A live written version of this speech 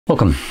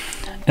Welcome.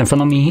 In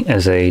front of me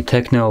is a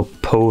Tecno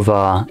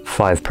Pova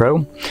 5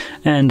 Pro,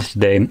 and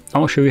today I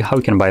will show you how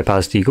you can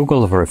bypass the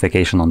Google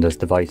verification on this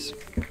device.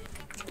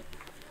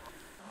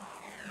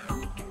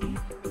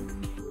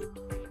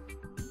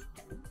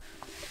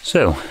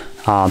 So,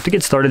 to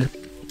get started,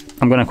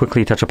 I'm going to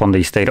quickly touch upon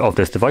the state of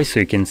this device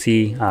so you can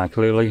see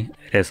clearly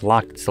it is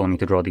locked. Still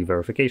need to draw the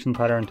verification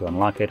pattern to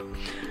unlock it,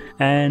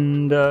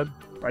 and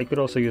I could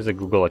also use a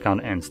Google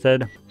account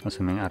instead,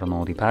 assuming I don't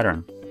know the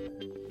pattern.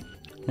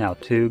 Now,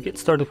 to get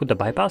started with the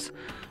bypass,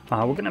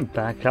 we're going to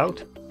back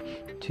out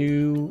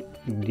to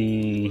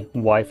the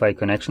Wi-Fi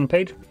connection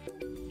page.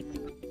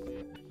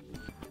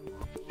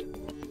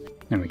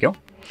 There we go.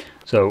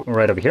 So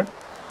right over here.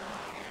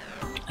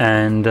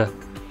 And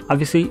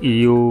obviously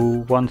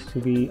you want to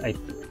be, I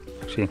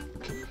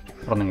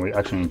don't think we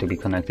actually need to be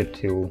connected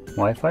to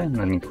Wi-Fi.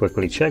 Let me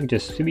quickly check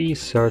just to be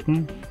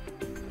certain.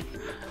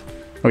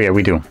 Oh yeah,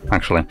 we do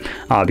actually,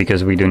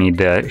 because we do need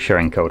the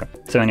sharing code.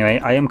 So anyway,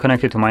 I am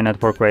connected to my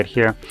network right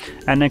here,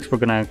 and next we're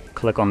gonna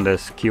click on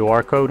this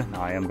QR code.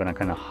 I am gonna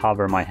kind of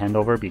hover my hand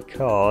over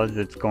because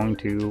it's going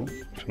to,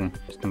 actually,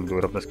 just gonna do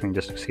it off the screen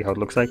just to see how it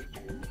looks like.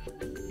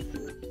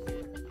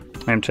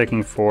 I'm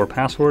checking for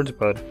passwords,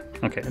 but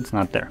okay, it's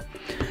not there.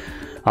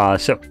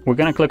 So we're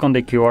gonna click on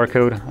the QR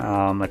code.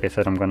 Like I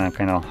said, I'm gonna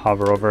kind of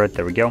hover over it.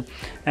 There we go.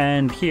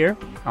 And here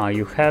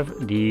you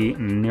have the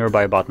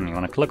nearby button. You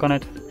wanna click on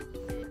it,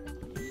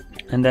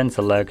 and then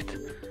select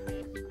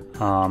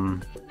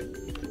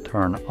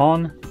turn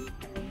on,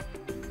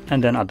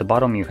 and then at the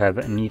bottom you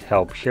have need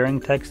help sharing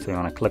text, so you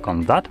want to click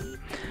on that,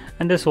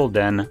 and this will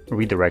then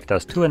redirect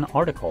us to an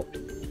article.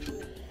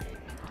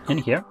 In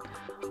here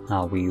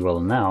we will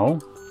now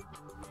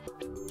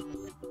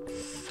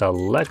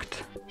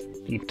select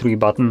the 3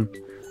 button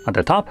at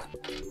the top,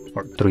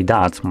 or 3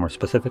 dots more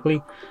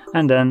specifically,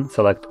 and then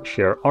select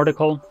share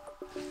article,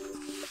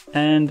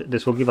 and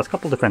this will give us a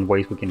couple different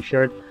ways we can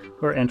share it.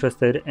 We're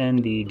interested in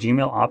the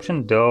Gmail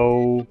option,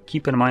 though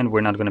keep in mind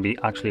we're not going to be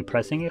actually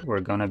pressing it, we're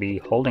going to be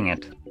holding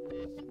it.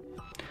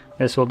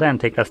 This will then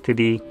take us to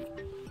the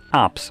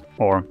apps,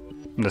 or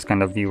this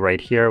kind of view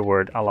right here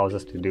where it allows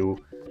us to do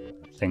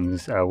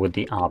things with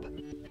the app.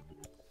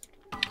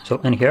 So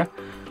in here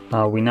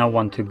we now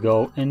want to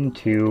go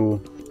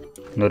into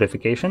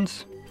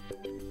notifications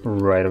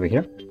right over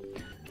here.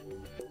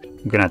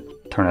 I'm gonna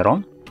turn it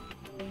on.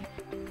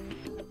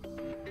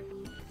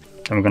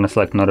 I'm going to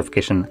select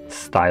notification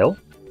style.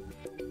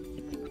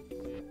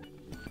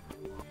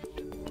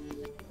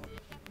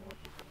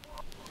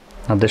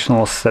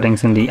 Additional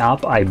settings in the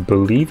app, I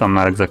believe. I'm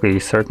not exactly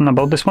certain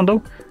about this one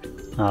though.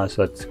 So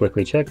let's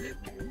quickly check.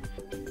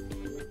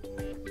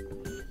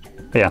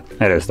 Yeah,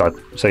 it is that.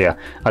 So yeah,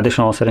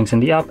 additional settings in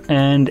the app,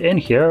 and in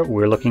here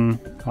we're looking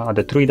at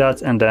the 3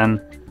 dots, and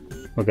then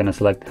we're going to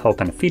select help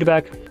and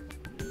feedback.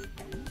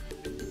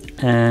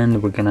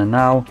 And we're going to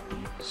now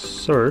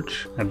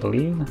search, I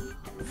believe,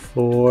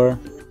 for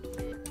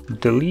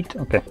delete.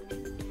 Okay,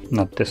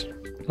 not this.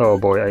 Oh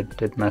boy, I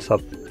did mess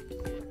up.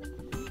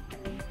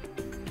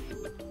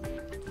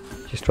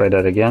 Just try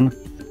that again.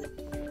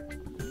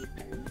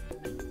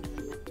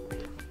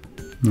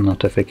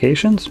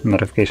 Notification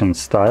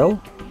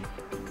style,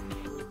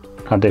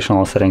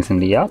 additional settings in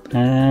the app,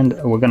 and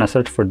we're gonna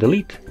search for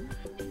delete.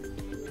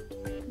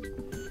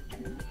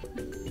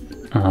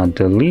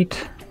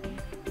 Delete.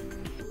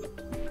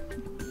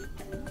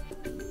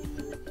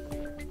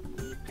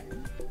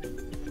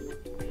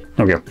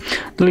 Okay,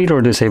 delete or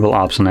disable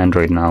apps on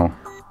Android. Now,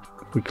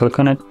 if we click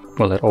on it,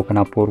 will it open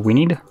up what we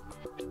need?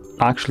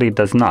 Actually, it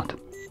does not.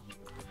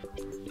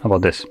 How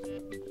about this?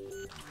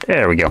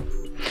 There we go.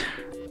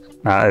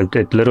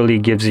 It literally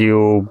gives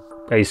you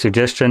a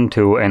suggestion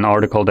to an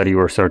article that you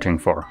were searching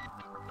for.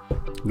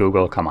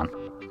 Google, come on.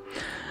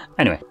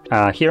 Anyway,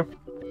 here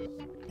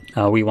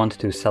we want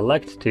to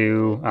select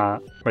to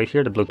right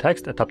here the blue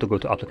text. Tap to go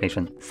to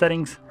application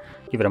settings.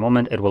 Give it a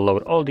moment. It will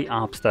load all the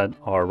apps that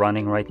are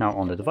running right now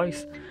on the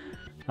device.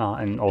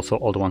 And also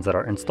all the ones that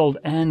are installed,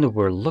 and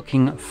we're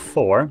looking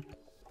for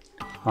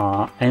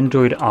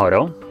Android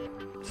Auto.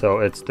 So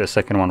it's the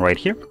second one right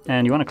here,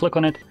 and you want to click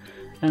on it,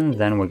 and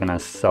then we're gonna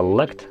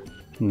select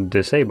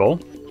disable.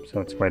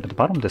 So it's right at the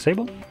bottom,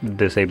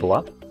 disable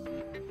app,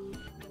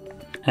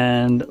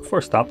 and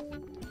for stop.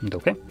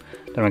 Okay,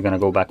 then we're gonna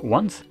go back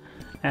once,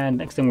 and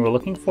next thing we're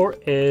looking for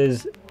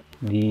is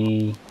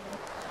the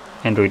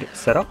Android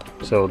setup.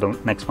 So the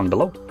next one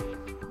below,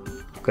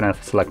 I'm gonna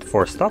select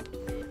for stop.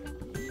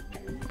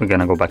 We're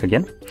gonna go back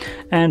again,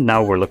 and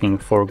now we're looking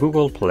for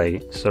Google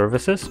Play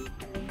services.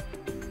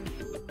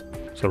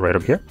 So right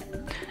up here,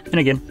 and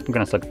again I'm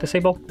gonna select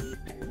disable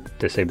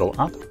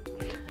app,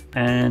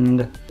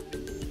 and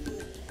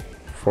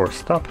for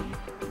stop.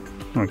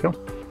 There we go.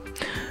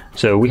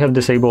 So we have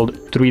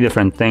disabled 3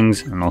 different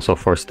things, and also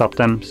for stop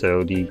them.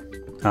 So the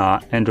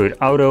Android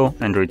Auto,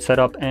 Android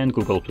Setup, and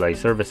Google Play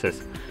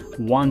services.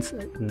 Once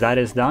that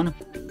is done,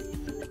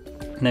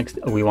 next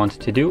we want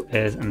to do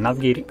is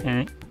navigate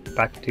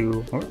back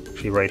to,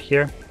 actually right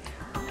here,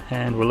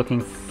 and we're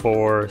looking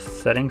for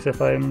settings if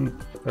I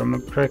remember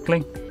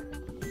correctly.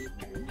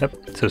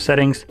 Yep, so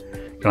settings,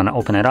 you want to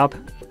open it up,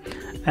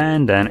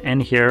 and then in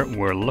here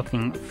we're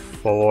looking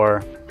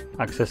for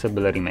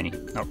accessibility menu.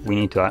 Now, we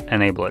need to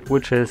enable it,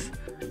 which is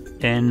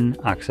in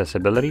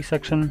accessibility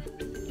section,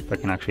 if I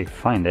can actually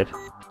find it.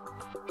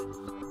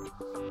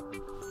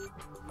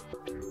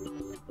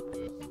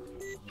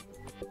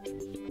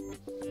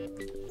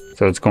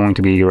 So it's going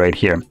to be right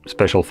here,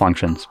 special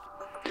functions.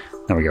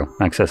 There we go,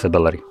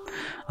 accessibility.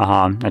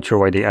 Not sure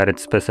why they added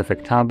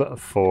specific tab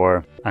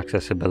for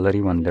accessibility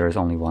when there is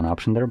only one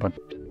option there, but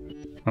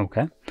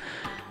okay.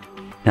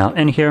 Now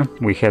in here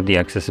we have the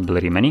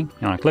accessibility menu.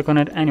 You want to click on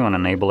it and you want to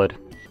enable it,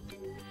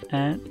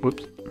 and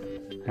whoops,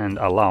 and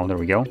allow. There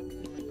we go,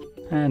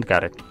 and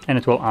got it. And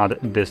it will add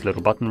this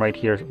little button right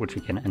here, which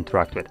you can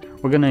interact with.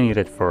 We're gonna need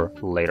it for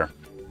later.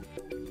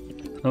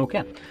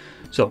 Okay,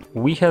 so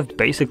we have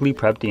basically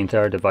prepped the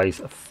entire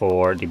device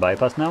for the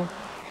bypass now.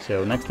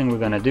 So next thing we're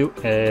gonna do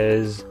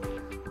is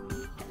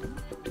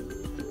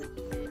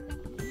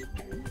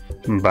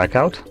back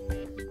out.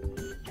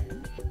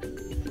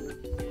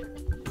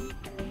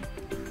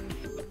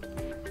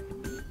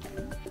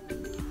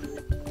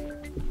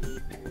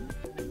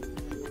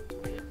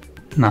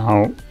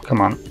 Now,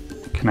 come on,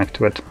 connect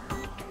to it.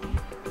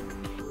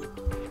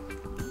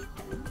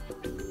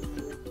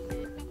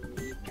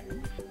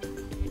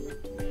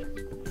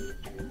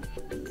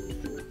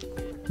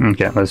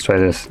 Okay, let's try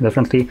this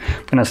differently.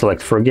 I'm gonna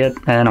select forget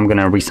and I'm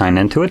gonna re-sign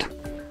into it.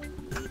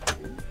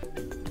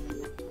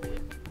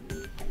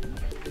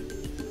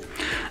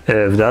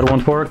 If that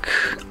won't work,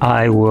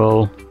 I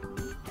will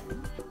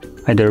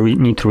either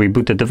need to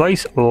reboot the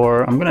device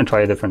or I'm gonna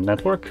try a different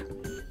network.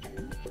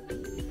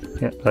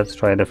 Yeah, let's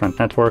try a different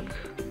network.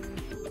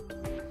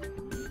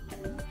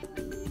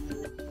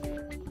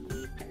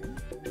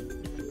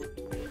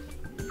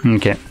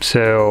 Okay,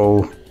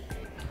 so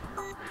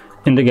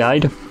in the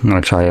guide,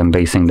 which I am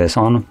basing this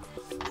on,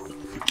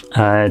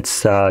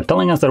 it's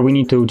telling us that we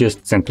need to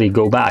just simply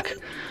go back.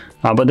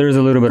 But there's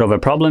a little bit of a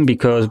problem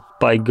because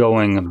by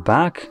going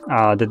back,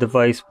 the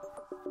device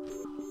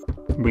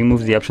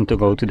removes the option to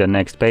go to the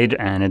next page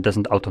and it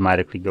doesn't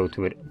automatically go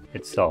to it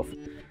itself.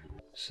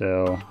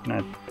 So I'm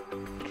gonna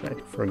try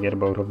to forget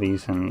both of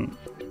these and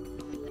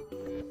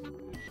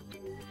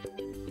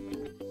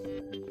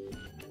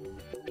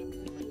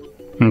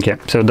okay,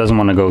 so it doesn't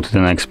want to go to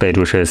the next page,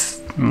 which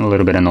is a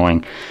little bit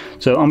annoying.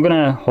 So I'm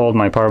gonna hold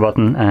my power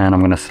button and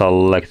I'm gonna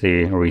select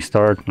the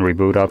restart,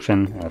 reboot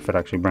option, if it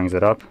actually brings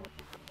it up.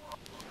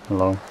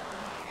 Hello.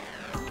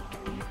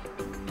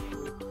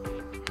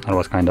 That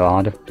was kind of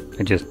odd.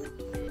 It just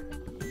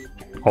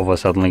all of a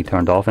sudden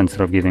turned off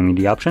instead of giving me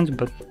the options,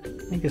 but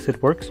I guess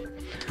it works.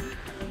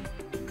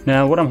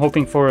 Now what I'm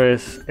hoping for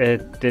is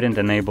it didn't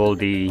enable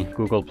the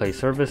Google Play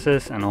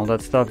services and all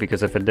that stuff,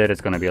 because if it did,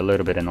 it's going to be a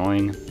little bit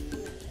annoying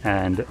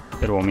and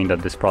it will mean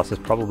that this process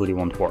probably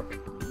won't work.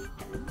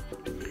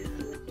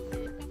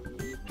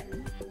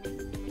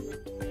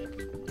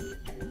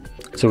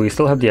 So we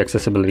still have the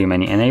accessibility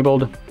menu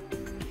enabled.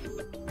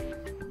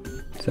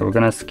 So we're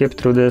gonna skip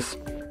through this.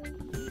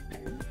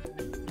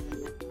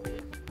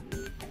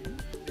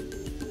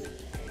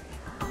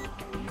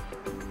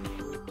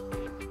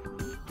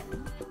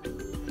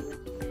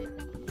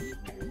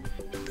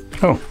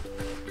 Oh,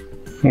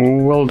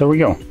 well, there we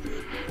go.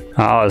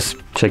 I was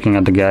checking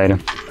out the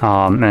guide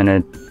and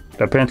it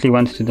apparently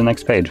went to the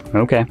next page.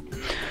 Okay,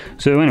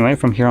 so anyway,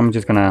 from here I'm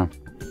just gonna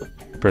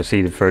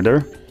proceed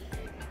further.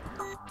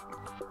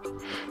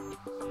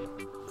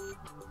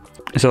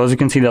 So as you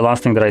can see, the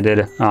last thing that I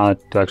did to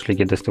actually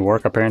get this to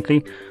work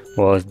apparently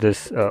was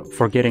this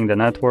forgetting the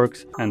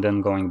networks and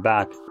then going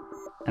back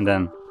and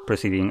then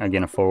proceeding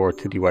again forward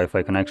to the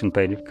Wi-Fi connection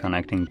page,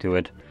 connecting to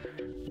it,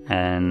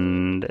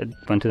 and it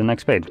went to the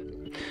next page.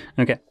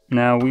 Okay,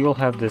 now we will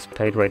have this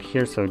page right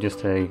here, so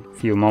just a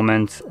few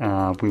moments.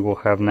 We will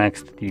have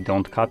next the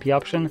don't copy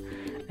option,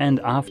 and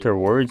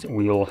afterwards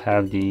we will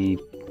have the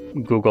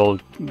Google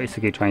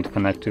basically trying to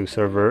connect to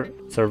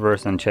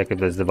servers and check if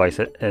this device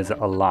is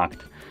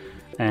locked.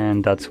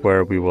 And that's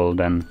where we will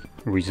then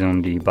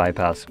resume the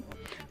bypass.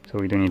 So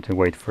we don't need to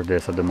wait for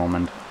this at the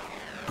moment.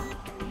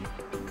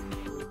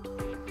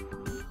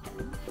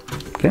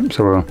 Okay,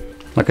 so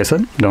like I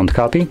said, don't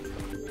copy.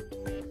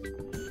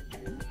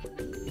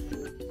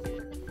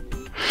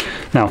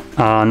 Now,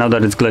 now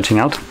that it's glitching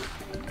out,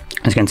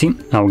 as you can see,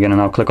 now we're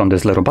gonna click on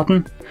this little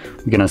button.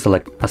 We're gonna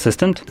select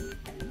Assistant.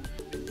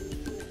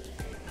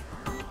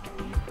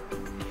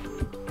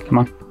 Come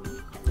on,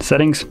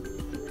 Settings.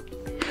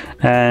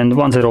 And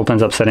once it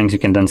opens up settings, you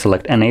can then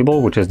select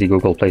Enable, which is the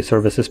Google Play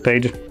Services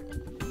page.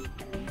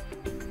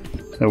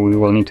 So we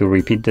will need to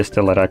repeat this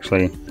till it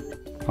actually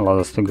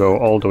allows us to go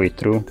all the way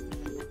through.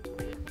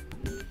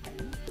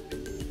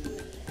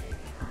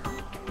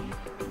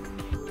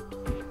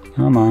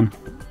 Come on.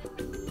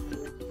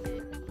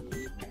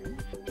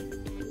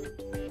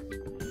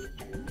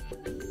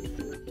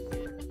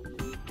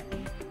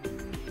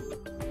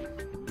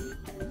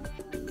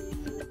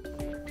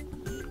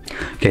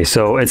 Okay,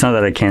 so it's not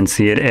that I can't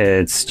see it,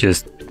 it's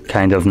just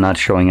kind of not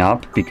showing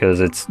up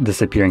because it's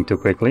disappearing too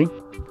quickly.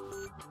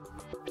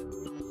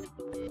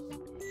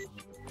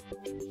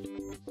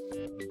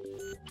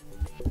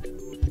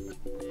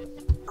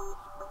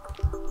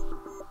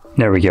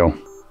 There we go.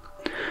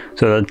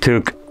 So that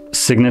took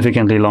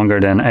significantly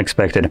longer than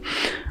expected.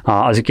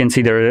 As you can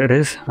see, there it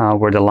is,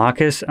 where the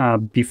lock is.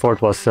 Before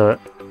it was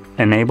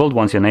enabled.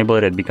 Once you enable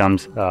it, it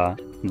becomes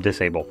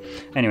disabled.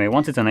 Anyway,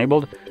 once it's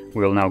enabled,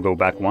 we'll now go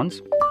back once.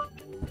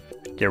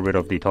 Get rid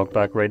of the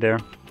talkback right there.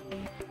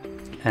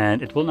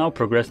 And it will now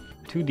progress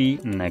to the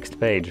next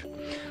page.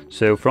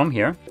 So from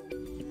here,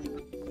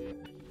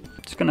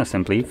 it's gonna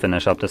simply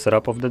finish up the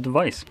setup of the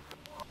device.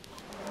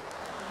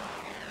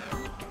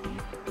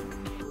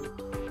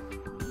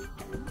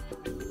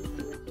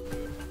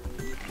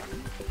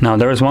 Now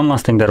there is one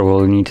last thing that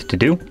we'll need to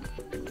do,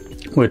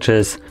 which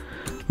is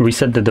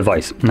reset the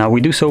device. Now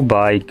we do so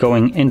by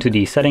going into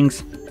the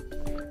settings.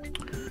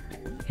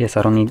 Yes,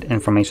 I don't need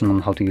information on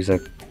how to use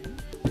a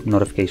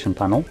notification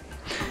panel.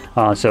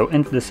 So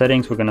into the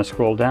settings, we're gonna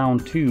scroll down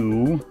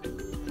to,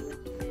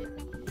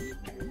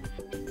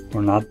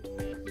 or not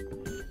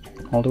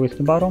all the way to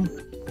the bottom.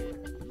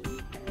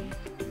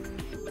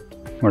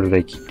 Where do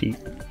they keep the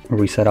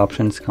reset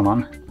options? Come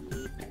on.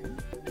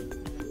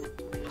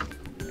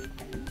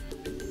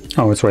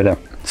 Oh, it's right there.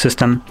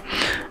 System.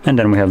 And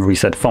then we have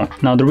reset phone.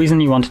 Now the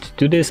reason you want to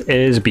do this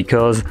is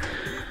because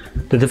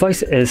the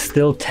device is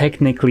still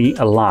technically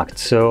locked.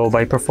 So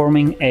by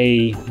performing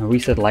a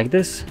reset like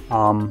this,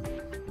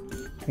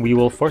 we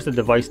will force the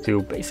device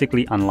to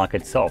basically unlock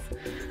itself.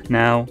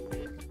 Now,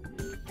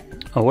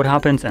 what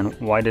happens and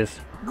why this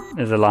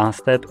is the last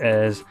step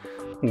is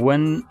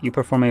when you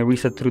perform a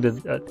reset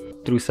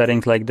through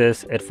settings like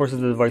this, it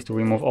forces the device to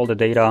remove all the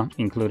data,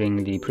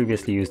 including the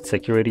previously used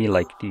security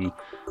like the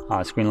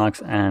screen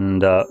locks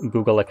and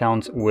Google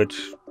accounts, which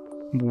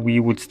we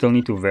would still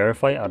need to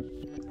verify at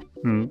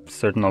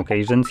certain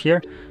occasions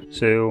here.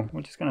 So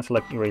we're just gonna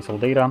select erase all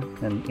data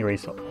and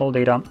erase all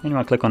data, and you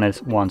wanna click on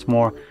it once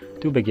more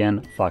to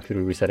begin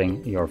factory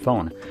resetting your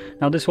phone.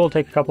 Now this will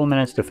take a couple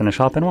minutes to finish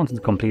up, and once it's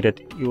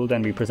completed, you will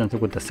then be presented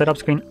with the setup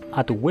screen,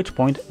 at which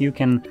point you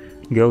can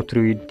go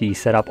through the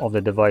setup of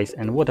the device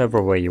in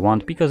whatever way you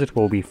want, because it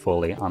will be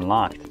fully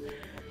unlocked.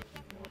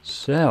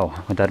 So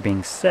with that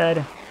being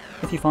said,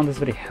 if you found this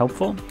video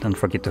helpful, don't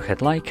forget to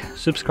hit like,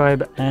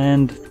 subscribe,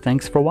 and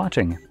thanks for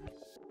watching.